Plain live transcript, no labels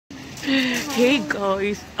Hey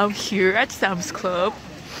guys, I'm here at Sam's Club.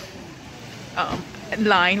 In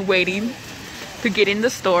line waiting to get in the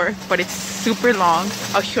store, but it's super long.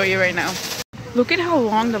 I'll show you right now. Look at how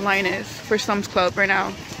long the line is for Sam's Club right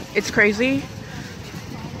now. It's crazy.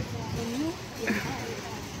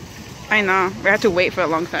 I know, we have to wait for a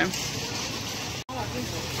long time.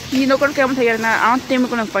 You know, I don't think we're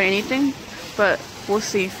gonna find anything, but we'll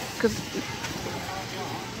see. Cause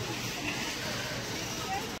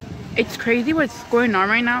it's crazy what's going on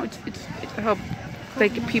right now. It's how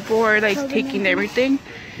like people are like taking everything.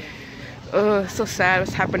 So sad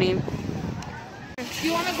what's happening. Do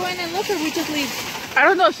you want to go in and look, or we just leave? I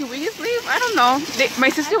don't know. Should we just leave? I don't know. My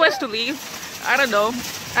sister wants to leave. I don't know.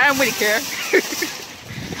 I don't really care.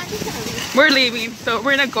 We're leaving, so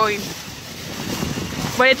we're not going.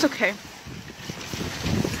 But it's okay.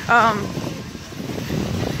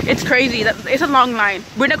 It's crazy. It's a long line.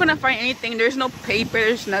 We're not gonna find anything. There's no paper.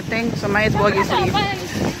 There's nothing. So might as well just leave.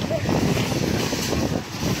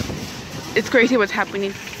 It's crazy what's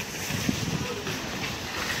happening.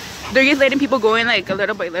 They're just letting people go in like a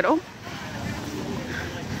little by little.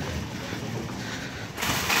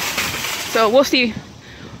 So we'll see.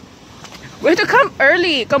 We have to come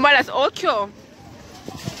early, como a las 8.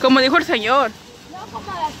 Como dijo el señor. No,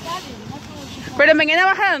 como a las 7. Pero mañana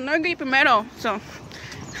baja no Norgate primero. So.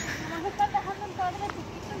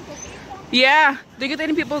 Yeah, they're just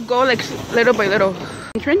letting people go like little by little.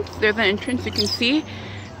 Entrance, there's an entrance you can see.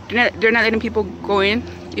 They're not letting people go in.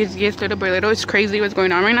 It's just little by little. It's crazy what's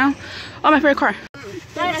going on right now. Oh, my favorite car.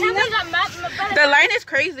 The line is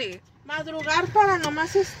crazy. Madrugar para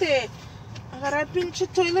nomás agarrar pinche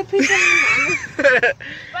toilet paper.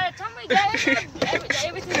 By the time we get it,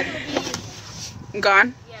 everything's gonna be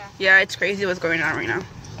gone. Yeah. Yeah, it's crazy what's going on right now.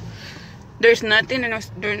 There's nothing.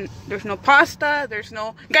 There's no pasta. There's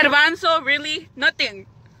no garbanzo. Really, nothing.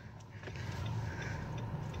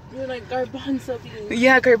 You're like garbanzo beans.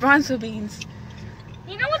 Yeah, garbanzo beans.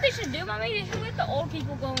 You know what they should do, Mommy? They should let the old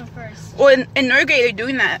people go in first. Well, in Norgate, they're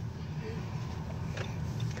doing that.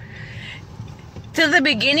 To the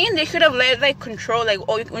beginning, they should have let like control, like,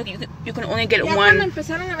 oh, you can only get Ya one. cuando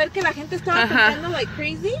empezaron a ver que la gente estaba comprando like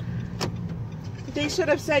crazy, they should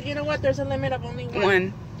have said, you know what, there's a limit of only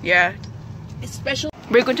one. Yeah. Special.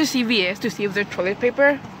 We're going to CVS to see if there's toilet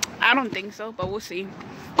paper. I don't think so, but we'll see.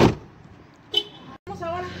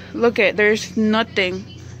 Look at, there's nothing.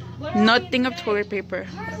 Nothing of toilet paper.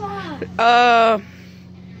 I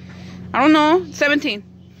don't know. 17.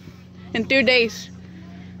 In 3 days.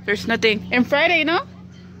 There's nothing. And Friday, no?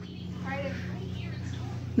 Friday.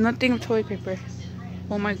 Nothing of toilet paper.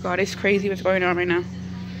 Oh my god, it's crazy what's going on right now.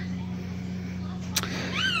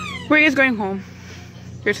 We're just going home.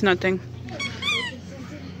 There's nothing.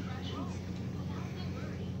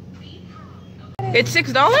 It's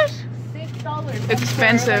 $6? $6.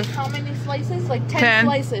 Expensive. Like how many slices? Like 10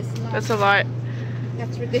 slices. No, that's a lot.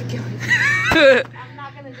 That's ridiculous. I'm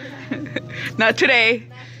not gonna do that. Not today.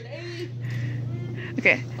 Not today.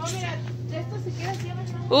 Okay. Oh, mira, de esto si quieres lleva.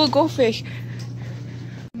 Oh, goldfish.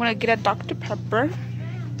 I'm gonna get a Dr. Pepper.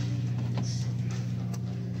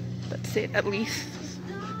 That's it, at least.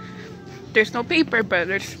 There's no paper, but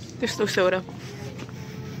there's no soda.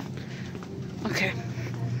 Okay.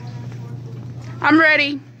 I'm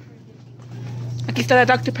ready. Aquí está la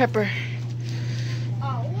Dr. Pepper.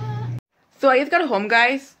 So I just got home,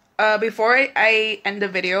 guys. Before I end the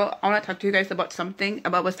video, I want to talk to you guys about something,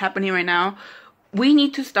 about what's happening right now. We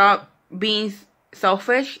need to stop being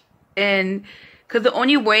selfish, and because the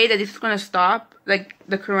only way that this is going to stop, like,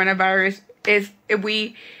 the coronavirus is if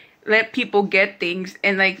we let people get things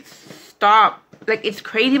and, like, stop. Like, it's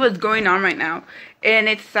crazy what's going on right now, and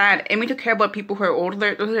it's sad. And we need to care about people who are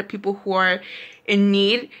older. Those are the people who are in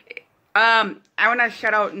need. I want to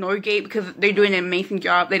shout out Norgate because they're doing an amazing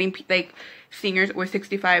job letting like seniors over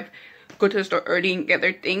 65 go to the store early and get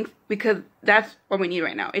their things, because that's what we need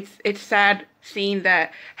right now. It's sad seeing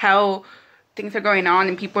that how things are going on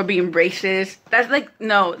and people are being racist. That's like,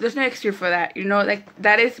 no, there's no excuse for that. You know, like,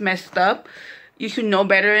 that is messed up. You should know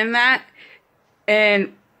better than that.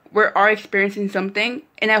 And we are experiencing something,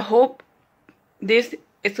 and I hope this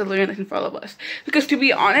is a learning lesson for all of us. Because to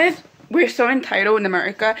be honest, we're so entitled in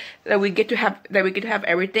America that we get to have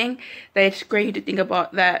everything, that it's crazy to think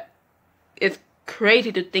about that. It's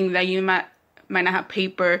crazy to think that you might not have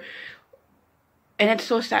paper, and it's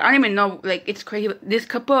so sad. I don't even know, like, it's crazy. This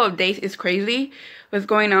couple of days is crazy what's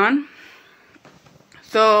going on.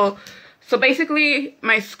 So basically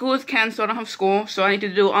my school is canceled. I don't have school, so I need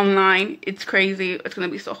to do online. It's crazy. It's gonna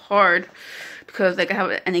be so hard because, like, I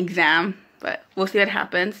have an exam. But we'll see what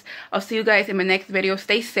happens. I'll see you guys in my next video.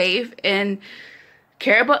 Stay safe and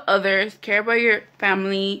care about others, care about your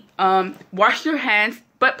family, wash your hands,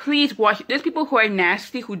 but please wash. There's people who are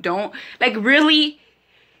nasty who don't, like, really,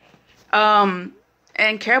 and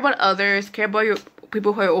care about others, care about your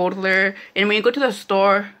people who are older. And when you go to the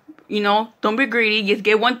store, you know, don't be greedy, just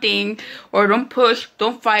get one thing, or don't push,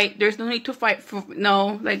 don't fight. There's no need to fight for,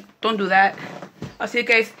 no, like, don't do that. I'll see you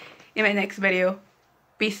guys in my next video.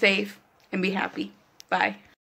 Be safe and be happy. Bye.